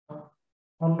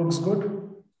All looks good.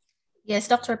 Yes,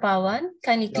 Dr. Pawan,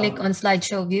 kindly click on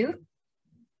slideshow view.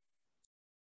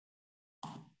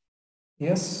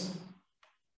 Yes.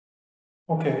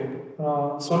 Okay,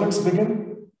 so let's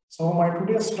begin. So my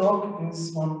today's talk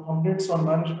is on updates on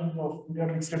management of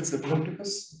pediatric status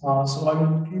epilepticus. So I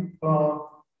will keep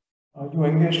you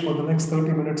engaged for the next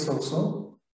 30 minutes or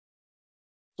so.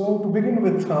 So to begin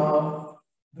with,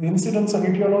 the incidence and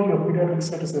etiology of pediatric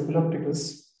status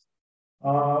epilepticus.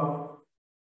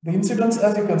 The incidence,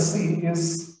 as you can see,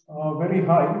 is very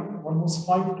high, almost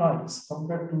 5 times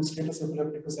compared to status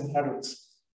epilepticus in adults.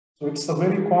 So it's a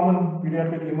very common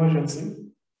pediatric emergency.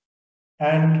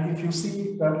 And if you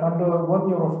see that under 1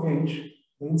 year of age,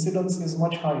 the incidence is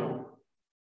much higher.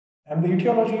 And the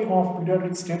etiology of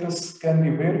pediatric status can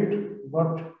be varied,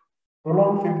 but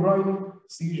prolonged febrile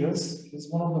seizures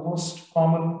is one of the most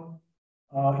common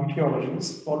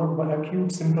etiologies, followed by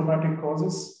acute symptomatic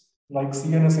causes like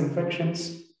CNS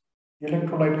infections,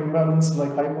 electrolyte imbalance like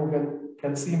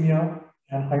hypocalcemia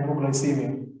and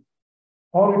hypoglycemia.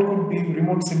 Or it could be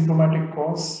remote symptomatic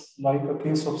cause like a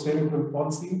case of cerebral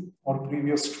palsy or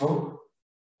previous stroke,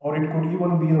 or it could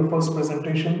even be the first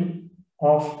presentation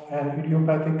of an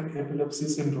idiopathic epilepsy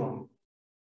syndrome.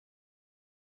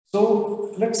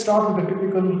 So let's start with the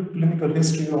typical clinical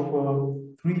history of a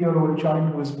 3-year-old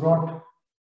child who is brought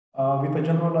with a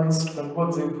generalized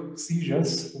convulsive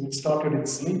seizures which started in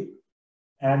sleep,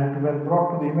 and when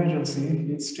brought to the emergency,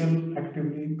 he is still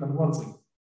actively convulsing.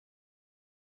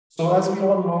 So as we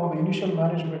all know, the initial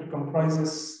management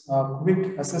comprises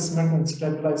quick assessment and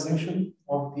stabilization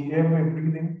of the airway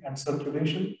breathing and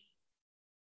circulation.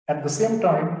 At the same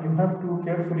time, you have to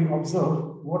carefully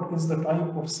observe what is the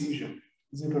type of seizure.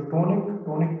 Is it a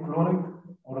tonic-clonic,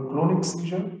 or a clonic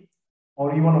seizure,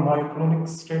 or even a myoclonic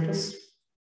status?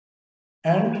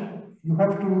 And you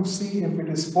have to see if it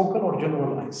is focal or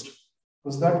generalized,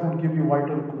 because that would give you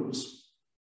vital clues.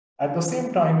 At the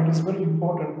same time, it is very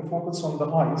important to focus on the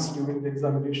eyes during the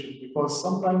examination, because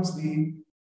sometimes the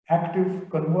active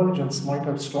convulsions might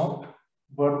have stopped,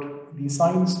 but the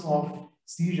signs of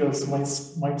seizures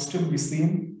might still be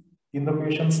seen in the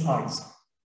patient's eyes.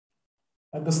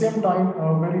 At the same time,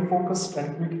 a very focused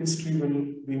and quick history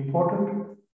will be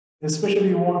important, especially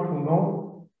you want to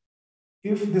know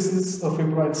if this is a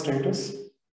febrile status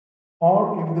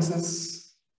or if this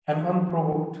is an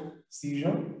unprovoked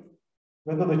seizure,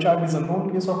 whether the child is a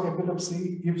known case of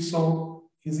epilepsy. If so,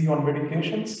 is he on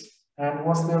medications, and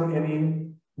was there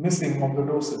any missing of the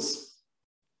doses?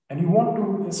 And you want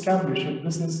to establish if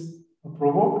this is a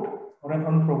provoked or an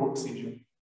unprovoked seizure.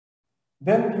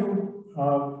 Then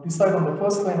you decide on the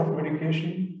first line of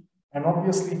medication, and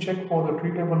obviously check for the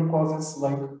treatable causes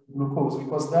like glucose,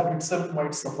 because that itself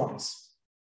might suffice.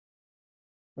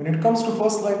 When it comes to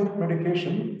first line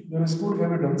medication, there is good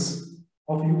evidence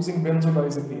of using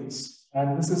benzodiazepines,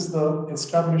 and this is the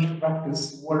established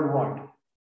practice worldwide.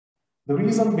 The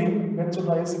reason being,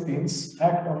 benzodiazepines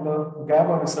act on the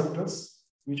GABA receptors,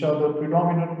 which are the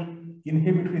predominant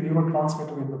inhibitory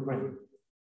neurotransmitter in the brain.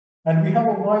 And we have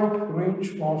a wide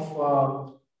range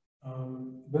of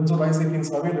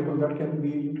benzodiazepines available that can be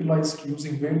utilized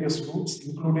using various routes,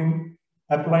 including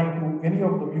applying to any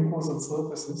of the mucosal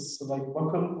surfaces, so like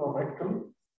buccal or rectal,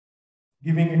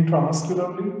 giving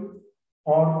intramuscularly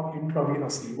or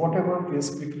intravenously, whatever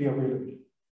is quickly available.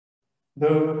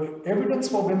 The evidence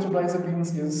for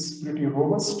benzodiazepines is pretty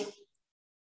robust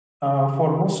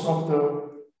for most of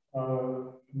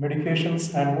the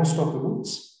medications and most of the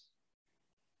routes.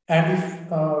 And if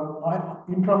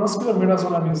intramuscular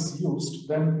midazolam is used,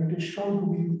 then it is shown to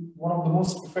be one of the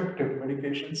most effective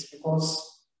medications because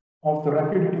of the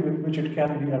rapidity with which it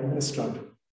can be administered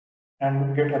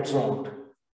and get absorbed.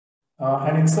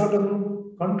 And in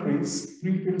certain countries,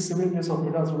 pre-filled syringes of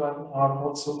midazolam are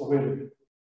also available.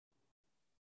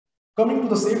 Coming to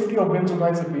the safety of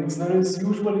benzodiazepines, there is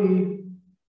usually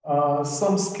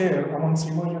some scare amongst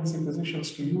emergency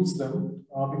physicians to use them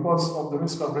because of the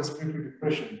risk of respiratory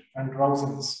depression and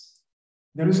drowsiness.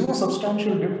 There is no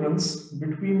substantial difference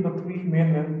between the 3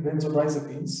 main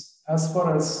benzodiazepines as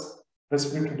far as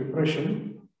respiratory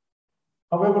depression.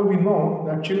 However, we know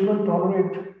that children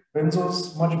tolerate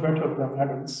benzos much better than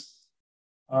adults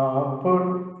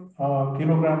per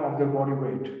kilogram of their body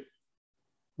weight.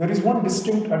 There is one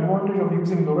distinct advantage of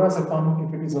using lorazepam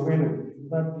if it is available,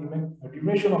 that the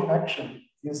duration of action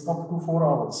is up to 4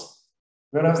 hours,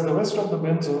 whereas the rest of the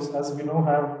benzos, as we know,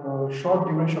 have a short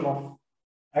duration of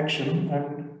action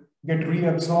and get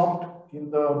reabsorbed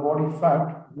in the body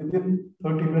fat within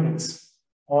 30 minutes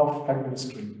of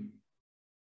administering.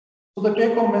 So the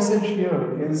take-home message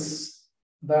here is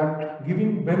that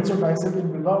giving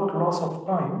benzodiazepine without loss of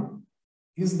time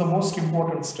is the most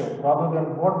important step rather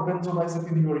than what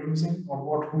benzodiazepine you are using or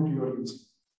what route you are using.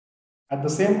 At the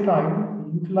same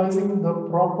time, utilizing the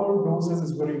proper doses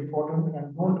is very important,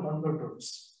 and don't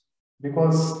underdose,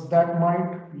 because that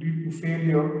might lead to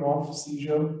failure of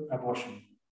seizure abortion.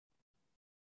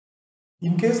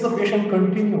 In case the patient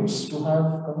continues to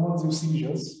have convulsive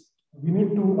seizures, we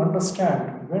need to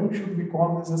understand when should we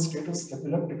call this a status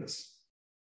epilepticus.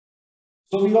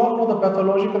 So we all know the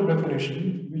pathological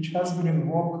definition, which has been in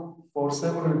vogue for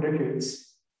several decades,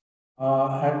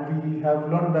 and we have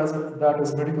learned that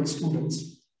as medical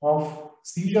students, of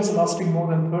seizures lasting more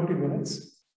than 30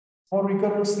 minutes or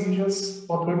recurrent seizures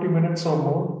for 30 minutes or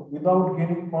more without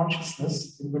gaining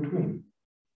consciousness in between.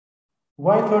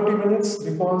 Why 30 minutes?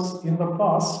 Because in the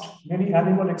past, many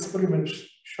animal experiments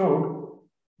showed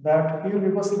that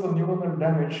irreversible neuronal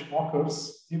damage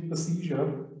occurs if the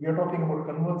seizure, we are talking about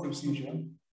convulsive seizure,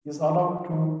 is allowed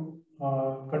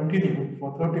to continue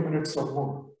for 30 minutes or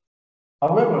more.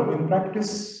 However, in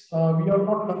practice, we are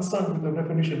not concerned with the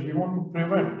definition. We want to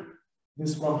prevent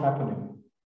this from happening.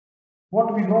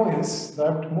 What we know is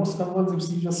that most convulsive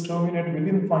seizures terminate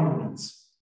within 5 minutes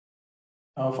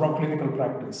from clinical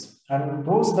practice. And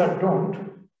those that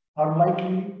don't are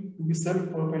likely to be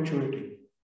self-perpetuating.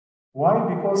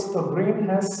 Why? Because the brain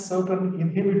has certain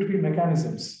inhibitory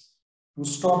mechanisms to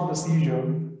stop the seizure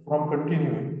from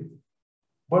continuing.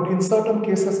 But in certain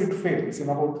cases, it fails. In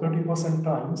about 30%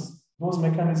 times, those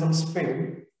mechanisms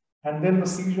fail, and then the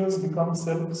seizures become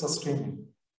self-sustaining.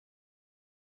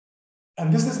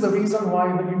 And this is the reason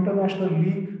why the International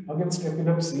League Against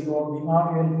Epilepsy, or the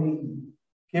RLAE,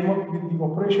 came up with the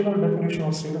operational definition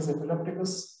of status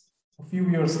epilepticus a few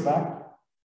years back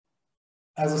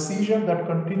as a seizure that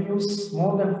continues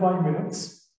more than 5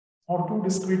 minutes or 2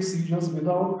 discrete seizures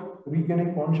without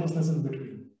regaining consciousness in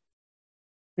between.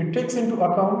 It takes into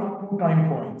account 2 time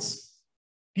points.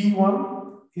 T1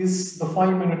 is the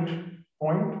 5-minute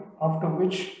point after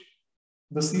which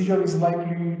the seizure is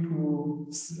likely to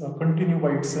continue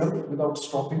by itself without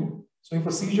stopping. So if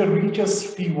a seizure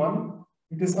reaches T1,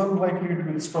 it is unlikely it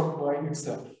will stop by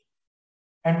itself.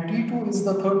 And T2 is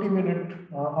the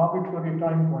 30-minute arbitrary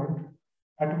time point,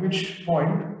 at which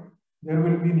point there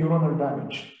will be neuronal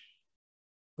damage.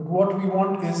 But what we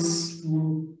want is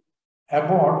to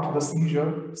abort the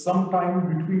seizure sometime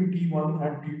between T1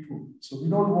 and T2. So we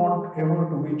don't want ever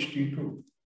to reach T2.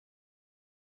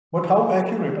 But how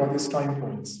accurate are these time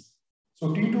points? So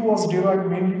T2 was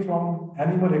derived mainly from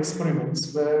animal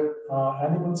experiments where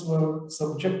animals were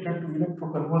subjected to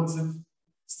electroconvulsive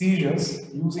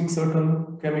seizures using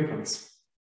certain chemicals.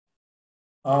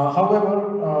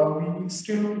 However, we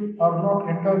still are not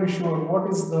entirely sure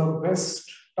what is the best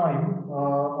time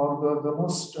or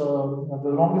the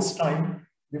longest time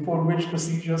before which the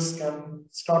seizures can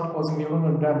start causing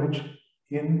neuronal damage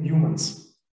in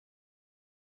humans.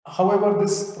 However,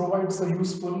 this provides a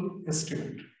useful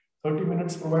estimate. 30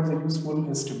 minutes provides a useful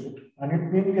estimate, and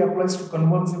it mainly applies to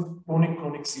convulsive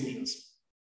clonic seizures.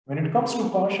 When it comes to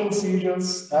partial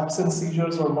seizures, absent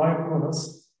seizures, or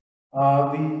myoclonus,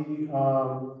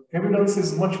 the evidence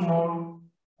is much more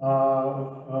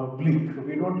bleak.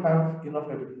 We don't have enough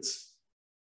evidence.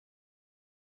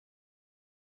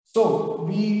 So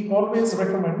we always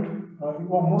recommend,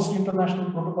 most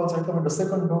international protocols recommend a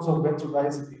second dose of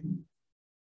benzodiazepine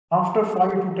after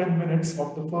 5 to 10 minutes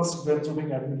of the first benzo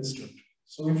being administered.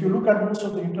 So if you look at most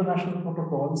of the international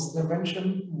protocols, they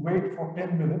mention wait for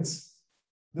 10 minutes.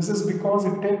 This is because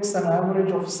it takes an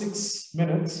average of 6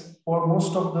 minutes for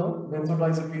most of the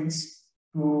benzodiazepines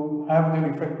to have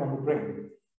their effect on the brain.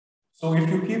 So if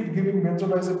you keep giving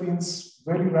benzodiazepines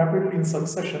very rapidly in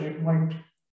succession, it might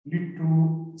lead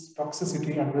to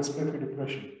toxicity and respiratory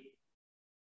depression.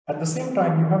 At the same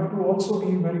time, you have to also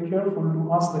be very careful to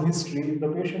ask the history if the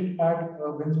patient had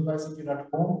a benzodiazepine at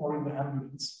home or in the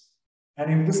ambulance.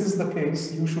 And if this is the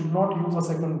case, you should not use a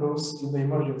second dose in the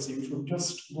emergency. You should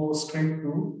just go straight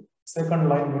to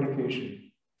second-line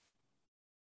medication.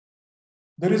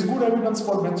 There is good evidence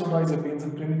for benzodiazepines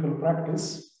in clinical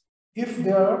practice if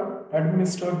they are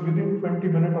administered within 20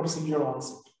 minutes of seizure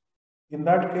onset. In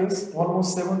that case,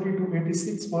 almost 70 to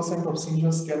 86% of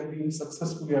seizures can be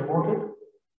successfully aborted.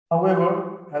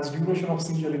 However, as duration of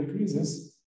seizure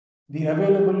increases, the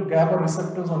available GABA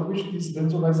receptors on which these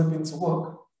benzodiazepines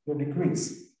work, they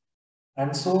decrease.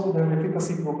 And so their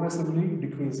efficacy progressively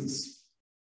decreases.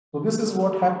 So this is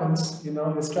what happens in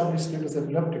an established status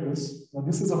epilepticus. Now,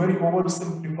 this is a very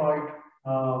oversimplified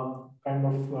kind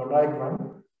of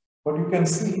diagram, but you can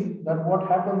see that what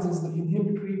happens is the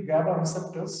inhibitory GABA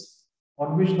receptors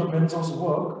on which the benzos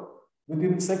work,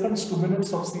 within seconds to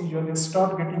minutes of seizure, they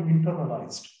start getting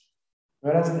internalized.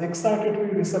 Whereas the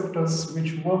excitatory receptors,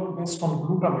 which work based on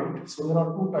glutamate, so there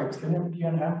are two types, NMT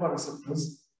and AMPA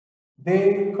receptors,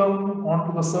 they come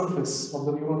onto the surface of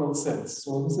the neuronal cells.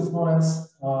 So this is known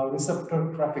as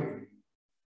receptor trafficking.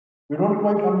 We don't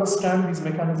quite understand these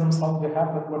mechanisms, how they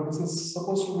happen, but this is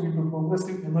supposed to be due to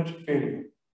progressive energy failure.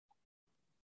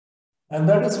 And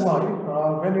that is why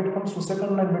when it comes to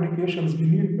second-line medications, we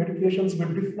need medications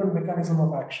with different mechanism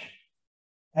of action.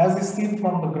 As is seen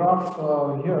from the graph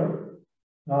here,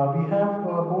 we have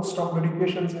a host of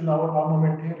medications in our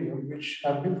armamentarium which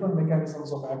have different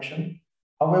mechanisms of action.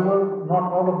 However,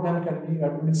 not all of them can be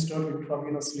administered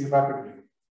intravenously rapidly.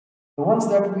 The ones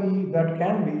that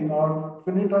can be are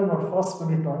phenytoin or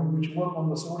fosphenytoin, which work on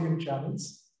the sodium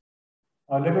channels,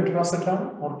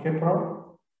 levetiracetam or Keppra,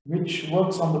 which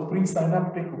works on the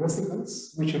presynaptic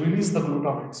vesicles, which release the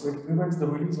glutamate. So it prevents the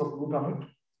release of glutamate.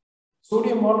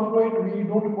 Sodium valproate, we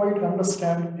don't quite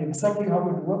understand exactly how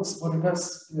it works, but it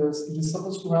is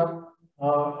supposed to have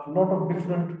a lot of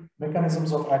different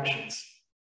mechanisms of actions.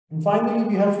 And finally,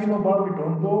 we have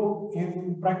phenobarbital, though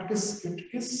in practice it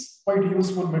is quite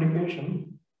useful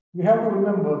medication. We have to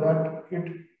remember that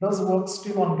it does work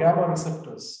still on GABA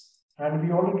receptors. And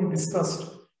we already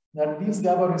discussed that these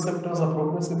GABA receptors are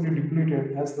progressively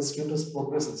depleted as the status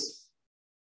progresses.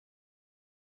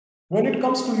 When it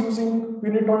comes to using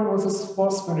phenytoin versus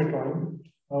fosphenytoin,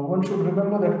 one should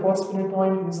remember that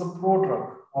fosphenytoin is a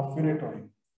prodrug of phenytoin.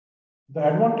 The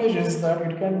advantage is that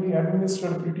it can be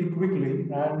administered pretty quickly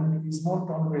and is more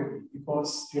tolerable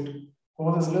because it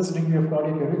causes less degree of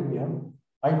cardiac arrhythmia,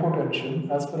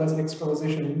 hypotension, as well as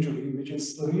extravasation injury, which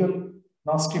is a real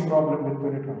nasty problem with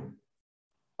phenytoin.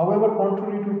 However,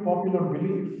 contrary to popular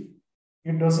belief,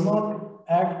 it does not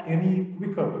act any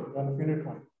quicker than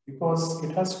phenytoin, because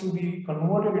it has to be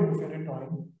converted into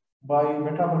phenytoin by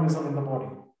metabolism in the body.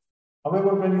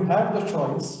 However, when you have the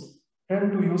choice,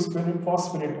 tend to use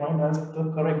fosphenytoin as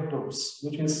the correct dose,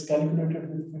 which is calculated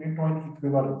with phenytoin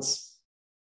equivalence.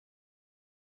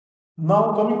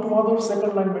 Now coming to other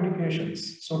second-line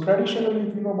medications. So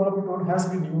traditionally, phenobarbital has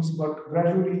been used, but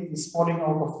gradually is falling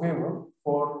out of favor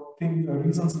for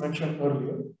reasons mentioned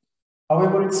earlier.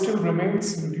 However, it still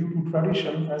remains due to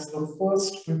tradition as the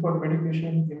first preferred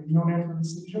medication in neonatal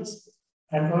seizures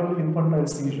and early infantile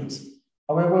seizures.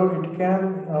 However, it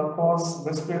can cause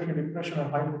respiratory depression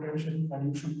and hypotension,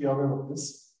 and you should be aware of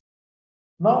this.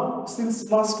 Now, since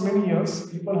last many years,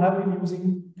 people have been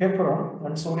using Keppra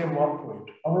and sodium valproate.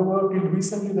 However, till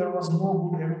recently, there was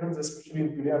no good evidence, especially in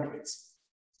pediatrics.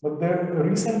 But there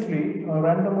recently, a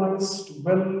randomized,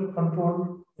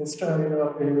 well-controlled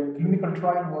clinical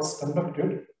trial was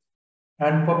conducted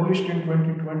and published in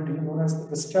 2020, known as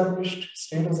the Established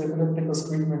Status Epilepticus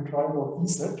Treatment Trial, or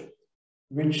ESET,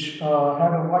 which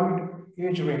had a wide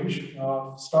age range,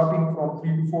 starting from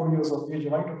 3 to 4 years of age,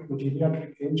 right up to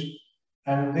geriatric age.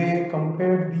 And they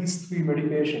compared these three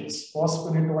medications,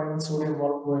 fosphenytoin, sodium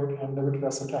valproate, and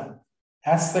levetiracetam,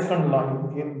 as second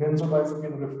line in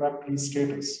benzodiazepine refractory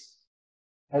status.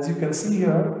 As you can see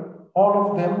here,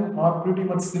 all of them are pretty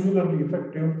much similarly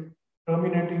effective,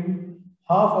 terminating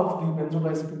half of the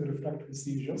benzodiazepine refractory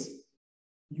seizures.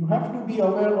 You have to be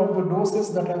aware of the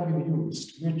doses that have been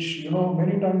used, which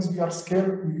many times we are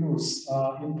scared to use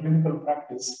in clinical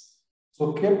practice.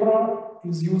 So Keppra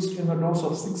is used in a dose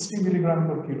of 60 milligram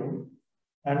per kilo,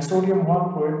 and sodium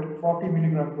valproate 40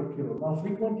 milligram per kilo. Now,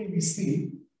 frequently we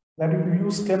see that if you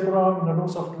use Keppra in a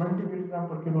dose of 20 milligram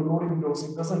per kilo loading dose,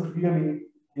 it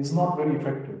is not very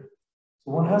effective.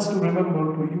 So one has to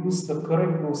remember to use the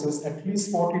correct doses, at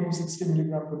least 40 to 60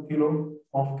 milligram per kilo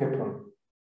of Keppra.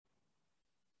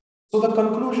 So the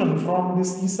conclusion from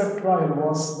this ESET trial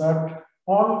was that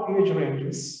all age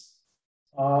ranges,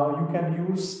 you can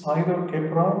use either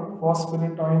Keppra,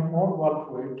 fosphenytoin, or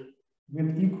valproate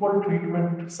with equal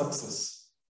treatment success,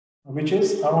 which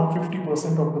is around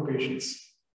 50% of the patients.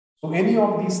 So any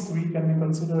of these three can be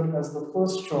considered as the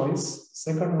first choice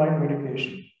second-line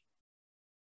medication.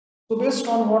 So based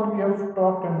on what we have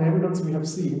talked and the evidence we have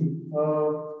seen,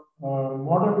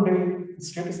 modern day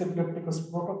status epilepticus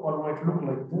protocol might look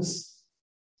like this.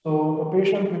 So a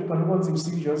patient with convulsive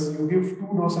seizures, you give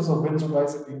 2 doses of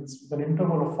benzodiazepines with an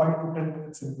interval of 5 to 10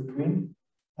 minutes in between.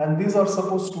 And these are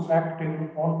supposed to act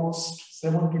in almost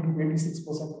 70 to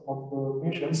 86% of the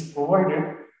patients,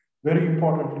 provided, very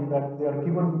importantly, that they are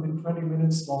given within 20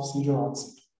 minutes of seizure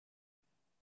onset.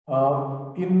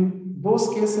 In those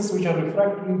cases which are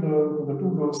refractory to the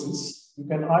 2 doses, you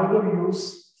can either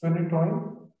use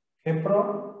phenytoin,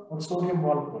 Keppra, or sodium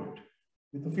valproate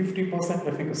with a 50%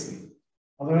 efficacy.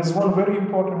 Now, there is one very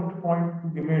important point to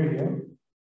be made here.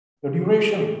 The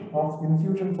duration of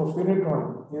infusion for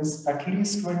phenytoin is at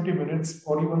least 20 minutes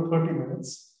or even 30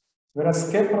 minutes,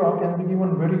 whereas Keppra can be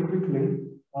given very quickly,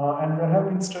 and there have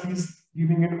been studies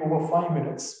giving it over 5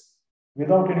 minutes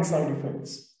without any side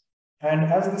effects. And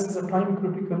as this is a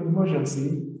time-critical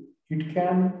emergency, it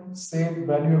can save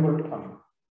valuable time.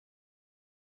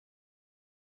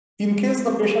 In case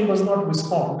the patient does not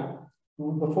respond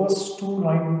to the first two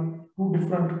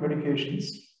different medications,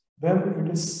 then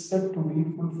it is said to be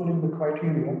fulfilling the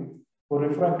criteria for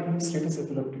refractory status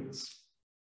epilepticus.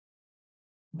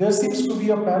 There seems to be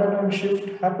a paradigm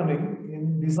shift happening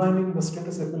in designing the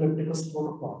status epilepticus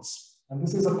protocols. And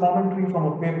this is a commentary from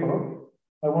a paper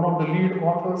by one of the lead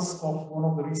authors of one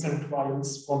of the recent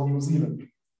trials from New Zealand.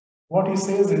 What he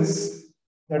says is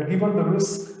that given the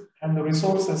risk and the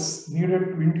resources needed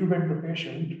to intubate the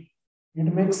patient,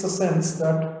 it makes sense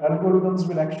that algorithms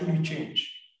will actually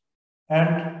change.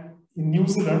 And in New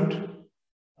Zealand,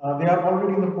 they are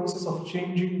already in the process of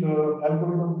changing the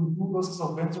algorithm to 2 doses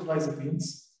of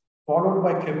benzodiazepines, followed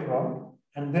by Keppra,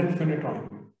 and then phenytoin,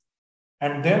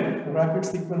 and then rapid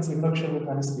sequence induction with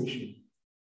anesthesia.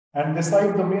 And they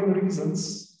cite the main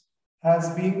reasons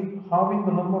as being halving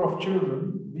the number of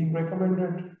children being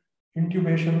recommended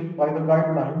intubation by the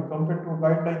guideline compared to a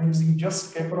guideline using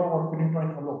just Keppra or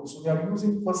phenytoin alone. So they are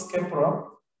using first Keppra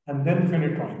and then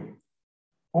phenytoin,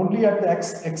 only at the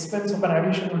expense of an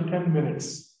additional 10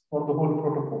 minutes for the whole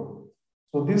protocol.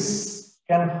 So this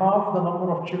can halve the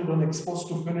number of children exposed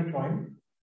to phenytoin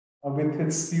with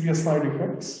its serious side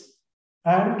effects,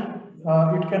 and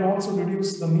it can also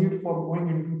reduce the need for going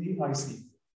into the ICU.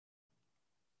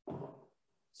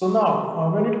 So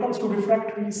now, when it comes to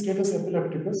refractory status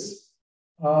epilepticus,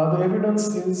 the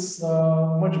evidence is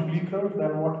much bleaker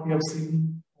than what we have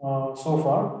seen so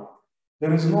far.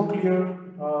 There is no clear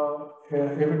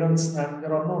evidence, and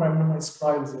there are no randomized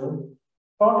trials here.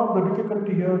 Part of the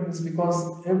difficulty here is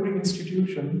because every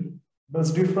institution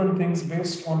does different things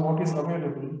based on what is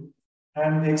available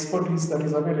and the expertise that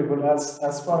is available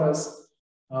as far as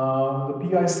the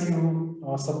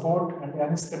PICU support and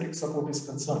anesthetic support is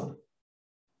concerned.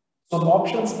 So the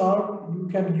options are, you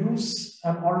can use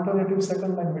an alternative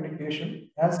second-line medication,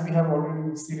 as we have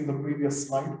already seen in the previous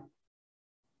slide.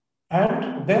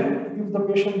 And then, if the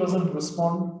patient doesn't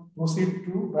respond, proceed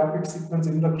to rapid sequence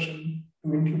induction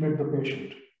to intubate the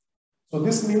patient. So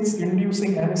this means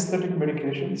inducing anesthetic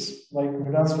medications like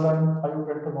midazolam,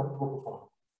 thiopental, or propofol.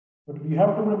 But we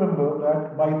have to remember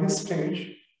that by this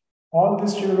stage, all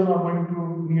these children are going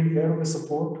to need airway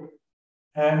support,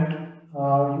 and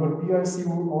your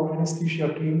PICU or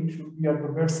anesthesia team should be at the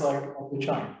bedside of the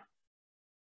child.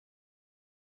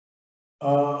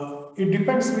 It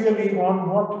depends really on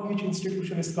what each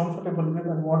institution is comfortable with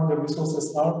and what the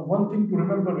resources are. One thing to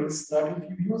remember is that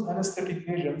if you use anesthetic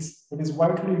agents, it is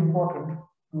vitally important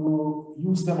to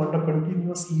use them under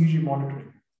continuous EEG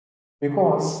monitoring,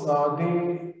 because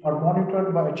they are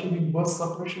monitored by achieving burst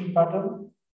suppression pattern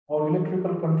or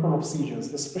electrical control of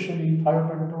seizures, especially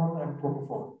thiopental and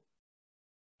propofol,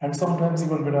 and sometimes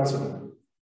even midazolam.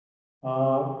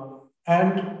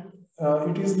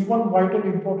 It is even vitally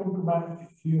important to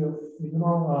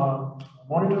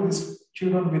monitor these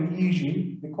children with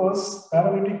EEG, because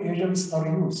paralytic agents are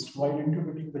used while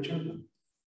intubating the children.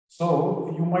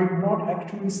 So you might not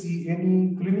actually see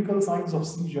any clinical signs of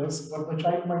seizures, but the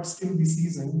child might still be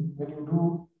seizing when you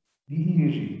do the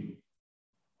EEG.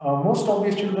 Most of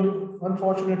these children,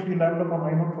 unfortunately, land up on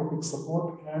inotropic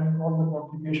support and all the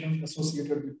complications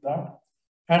associated with that.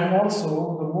 And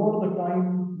also, the more the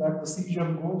time that the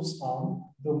seizure goes on,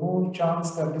 the more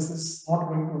chance that this is not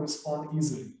going to respond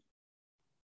easily.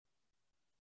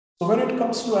 So when it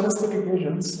comes to anesthetic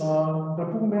agents, the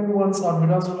two main ones are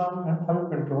midazolam and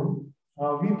thiopental.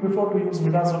 We prefer to use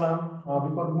midazolam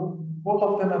because both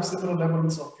of them have similar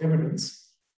levels of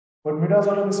evidence. But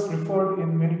midazolam is preferred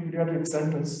in many pediatric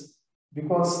centers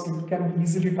because it can be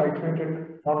easily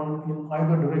titrated in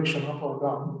either direction, up or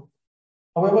down.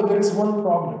 However, there is one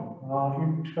problem.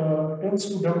 It tends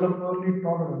to develop early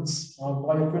tolerance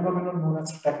by a phenomenon known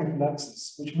as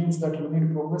tachyphylaxis, which means that you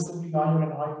need progressively higher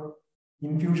and higher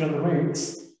infusion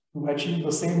rates to achieve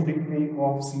the same degree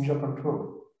of seizure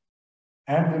control.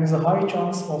 And there is a high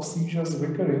chance of seizures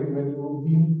recurring when you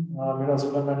wean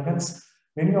midazolam, and hence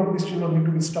many of these children need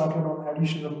to be started on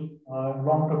additional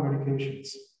long-term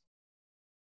medications.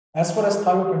 As far as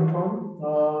thiopental,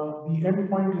 the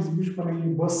endpoint is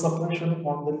usually burst suppression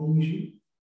on the EEG,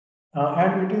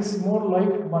 and it is more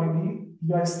liked by the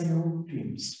PICU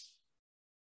teams.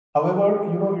 However,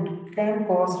 it can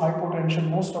cause hypotension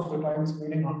most of the times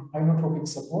needing inotropic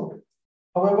support.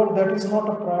 However, that is not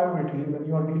a priority when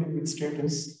you are dealing with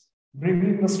status,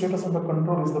 Bringing the status under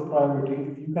control is the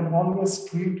priority. You can always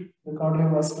treat the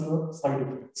cardiovascular side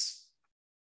effects.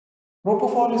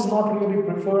 Propofol is not really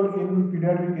preferred in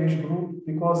pediatric age group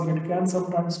because it can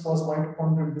sometimes cause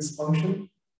mitochondrial dysfunction,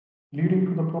 leading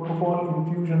to the propofol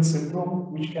infusion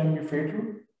syndrome, which can be fatal.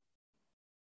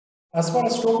 As far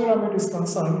as topiramate is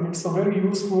concerned, it's a very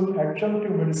useful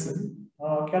adjunctive medicine,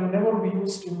 can never be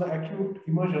used in the acute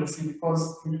emergency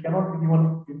because it cannot be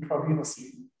given intravenously.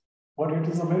 But it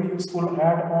is a very useful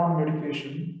add-on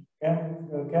medication,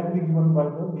 can be given by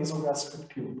the nasogastric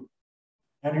tube.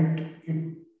 And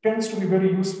it tends to be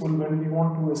very useful when we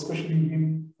want to especially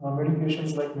give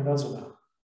medications like midazolam.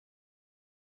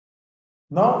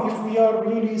 Now, if we are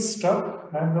really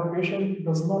stuck and the patient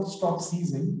does not stop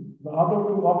seizing, the other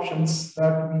two options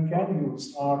that we can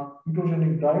use are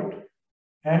ketogenic diet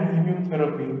and immune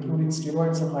therapy, including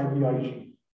steroids and IVIG.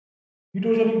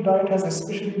 Ketogenic diet has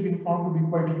especially been found to be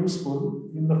quite useful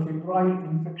in the febrile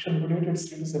infection-related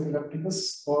status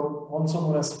epilepticus, or also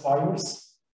known as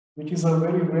FIRES, which is a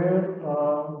very rare,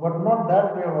 but not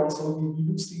that rare also. We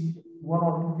do see 1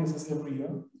 or 2 cases every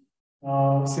year.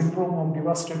 Syndrome of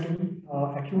devastating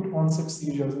acute onset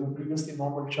seizures in a previously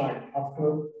normal child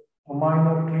after a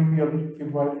minor trivial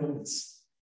febrile illness.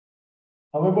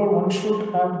 However, one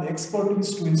should have the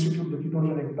expertise to institute the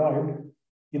ketogenic diet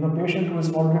in a patient who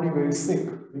is already very sick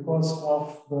because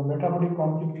of the metabolic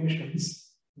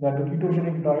complications that the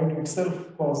ketogenic diet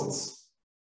itself causes.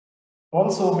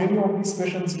 Also, many of these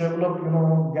patients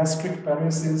develop, gastric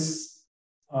paresis,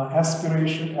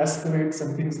 aspirates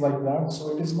and things like that.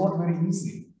 So it is not very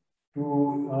easy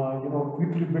to,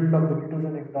 quickly build up the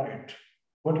ketogenic diet,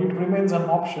 but it remains an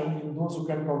option in those who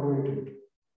can tolerate it.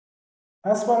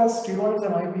 As far as steroids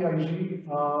and IVIG,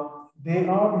 they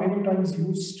are many times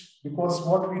used because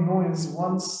what we know is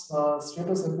once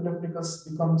status epilepticus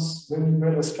becomes very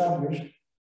well established,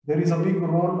 there is a big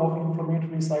role of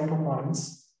inflammatory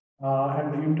cytokines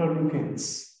and the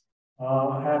interleukins.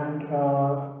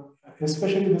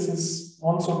 Especially this is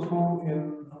also true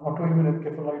in autoimmune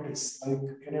encephalitis like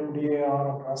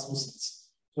NMDAR and rasmussens.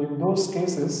 So in those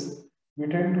cases, we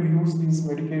tend to use these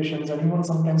medications and even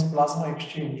sometimes plasma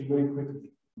exchange very quickly.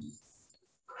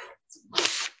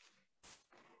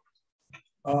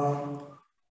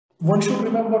 One should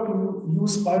remember to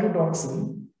use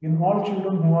pyridoxine in all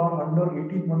children who are under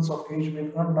 18 months of age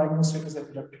with undiagnosed status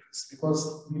epilepticus,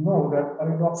 because we know that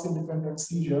pyridoxine-dependent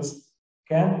seizures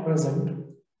can present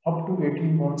up to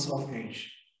 18 months of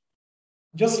age.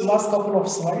 Just last couple of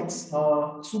slides.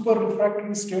 Super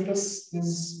refractory status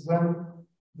is when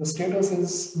the status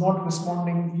is not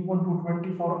responding even to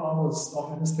 24 hours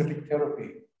of anesthetic therapy.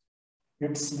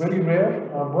 It's very rare,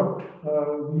 but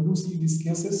we do see these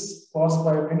cases caused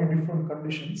by many different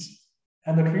conditions.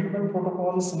 And the treatment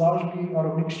protocols largely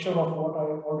are a mixture of what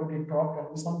I already talked, and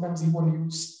we sometimes even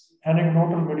use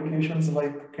anecdotal medications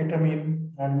like ketamine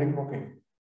and lidocaine.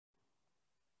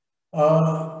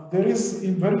 There is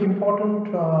a very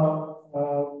important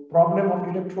problem of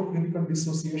electroclinical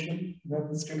dissociation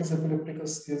when status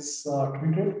epilepticus is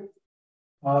treated.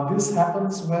 This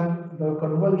happens when the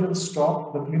convulsions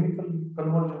stop, the clinical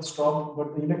convulsions stop,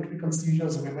 but the electrical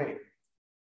seizures remain.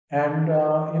 And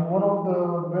in one of the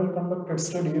well-conducted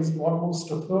studies,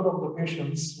 almost a third of the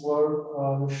patients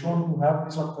were shown to have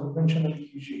this on conventional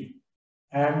EEG.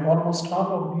 And almost half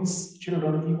of these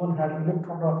children even had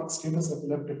electrographic status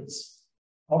epilepticus.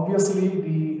 Obviously,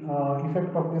 the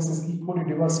effect of this is equally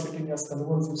devastating as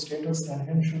convulsive status and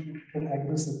hence should be treated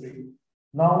aggressively.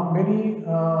 Now, many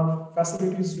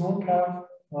facilities don't have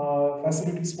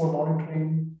facilities for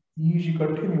monitoring EEG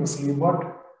continuously,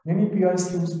 but many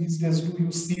PICUs these days do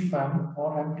use CFAM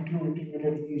or amplitude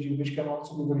integrated EEG, which can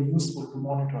also be very useful to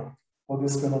monitor for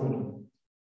this phenomenon.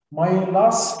 My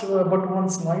last but one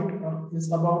slide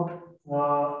is about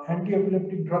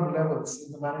anti-epileptic drug levels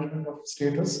in the management of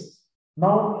status.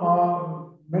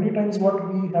 Now, many times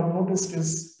what we have noticed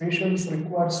is patients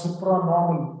require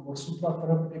supranormal or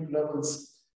supratherapeutic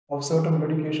levels of certain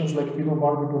medications like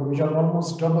phenobarbital, which are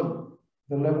almost double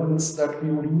the levels that we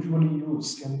would usually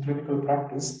use in clinical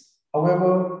practice.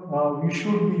 However, we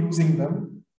should be using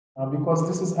them because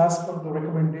this is as per the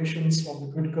recommendations of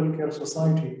the Critical Care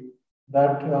Society,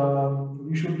 that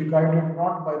we should be guided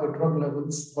not by the drug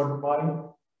levels, but by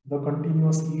the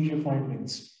continuous EEG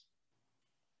findings.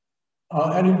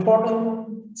 An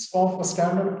importance of a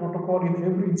standard protocol in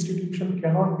every institution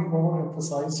cannot be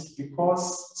overemphasized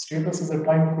because status is a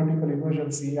time-critical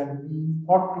emergency and we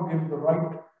ought to give the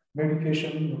right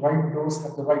medication, the right dose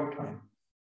at the right time.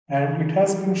 And it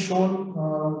has been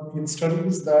shown in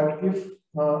studies that if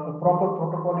a proper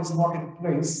protocol is not in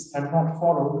place and not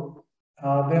followed,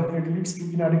 then it leads to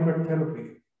inadequate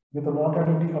therapy with a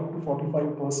mortality up to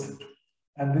 45%.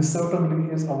 And this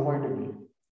certainly is avoidable.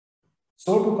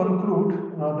 So to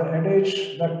conclude, the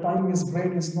adage that time is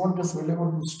brain is not just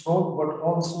relevant to stroke, but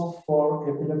also for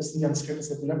epilepsy and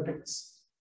status epilepticus.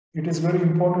 It is very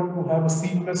important to have a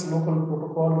seamless local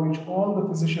protocol which all the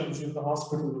physicians in the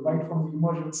hospital, right from the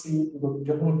emergency to the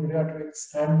general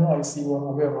pediatrics and the ICU are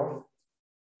aware of.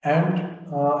 And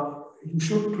you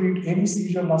should treat any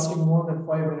seizure lasting more than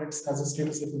 5 minutes as a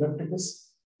status epilepticus.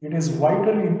 It is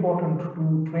vitally important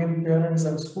to train parents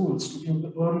and schools to give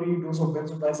the early dose of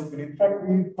benzodiazepine. In fact,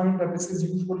 we find that this is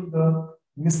usually the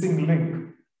missing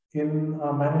link in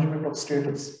management of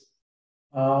status.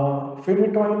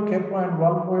 Phenytoin, kepa, and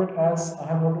valproate, as I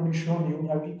have already shown you,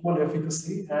 have equal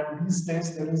efficacy, and these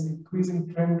days there is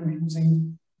increasing trend to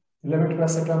using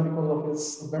levetiracetam because of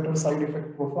its better side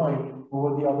effect profile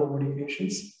over the other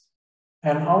medications.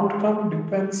 And outcome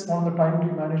depends on the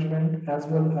timely management as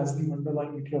well as the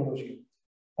underlying etiology.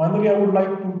 Finally, I would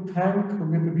like to thank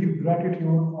with deep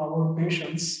gratitude our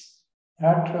patients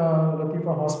at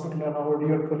Latifa Hospital and our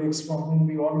dear colleagues from whom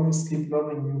we always keep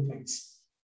learning new things.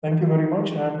 Thank you very much,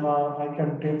 and I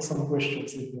can take some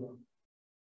questions if you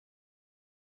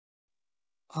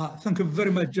want. Thank you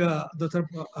very much, Dr.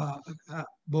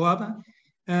 Bawaba.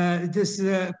 This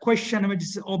question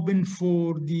is open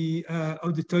for the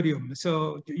auditorium,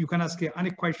 so you can ask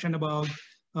any question about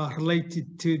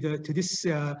related to this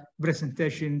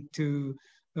presentation to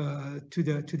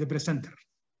the presenter.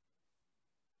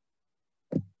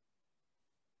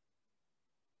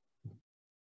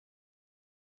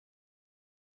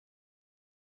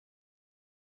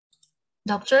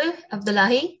 Dr.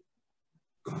 Abdullahi?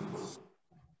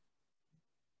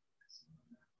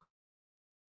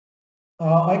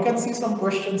 I can see some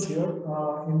questions here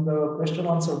in the question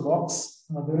answer box.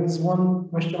 There is one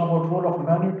question about role of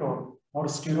mannitol or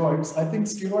steroids. I think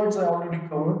steroids I already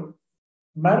covered.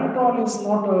 Mannitol is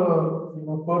not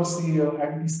a per se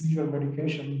anti-seizure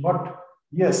medication, but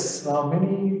yes,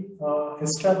 many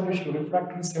established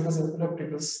refractory status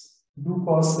epilepticus do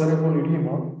cause cerebral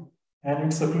edema, and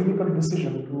it's a clinical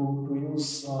decision to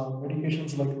use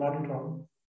medications like mannitol.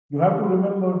 You have to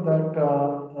remember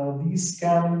that these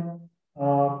can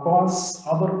cause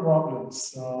other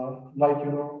problems like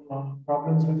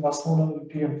problems with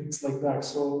osmolality and things like that.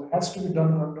 So it has to be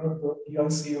done under the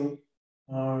ICU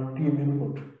team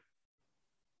input.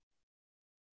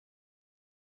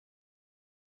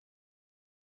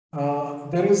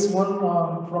 There is one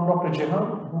from Dr.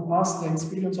 Jehan who asked the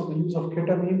experience of the use of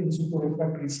ketamine in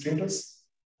super-refractory status.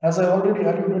 As I already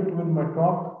alluded to in my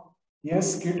talk,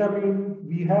 yes, ketamine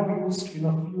we have used in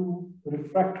a few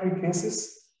refractory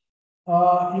cases.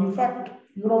 In fact,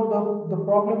 the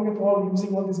problem with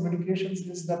using all these medications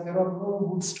is that there are no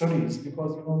good studies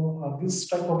because this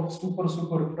type of super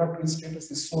refractory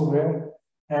status is so rare,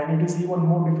 and it is even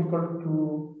more difficult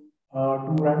to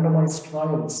randomize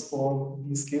trials for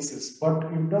these cases. But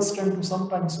it does tend to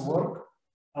sometimes work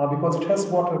because it has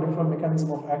got a different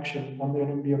mechanism of action on the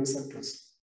NMDA receptors.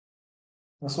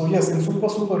 So yes, in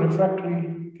super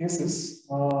refractory cases,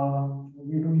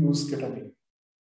 we do use ketamine.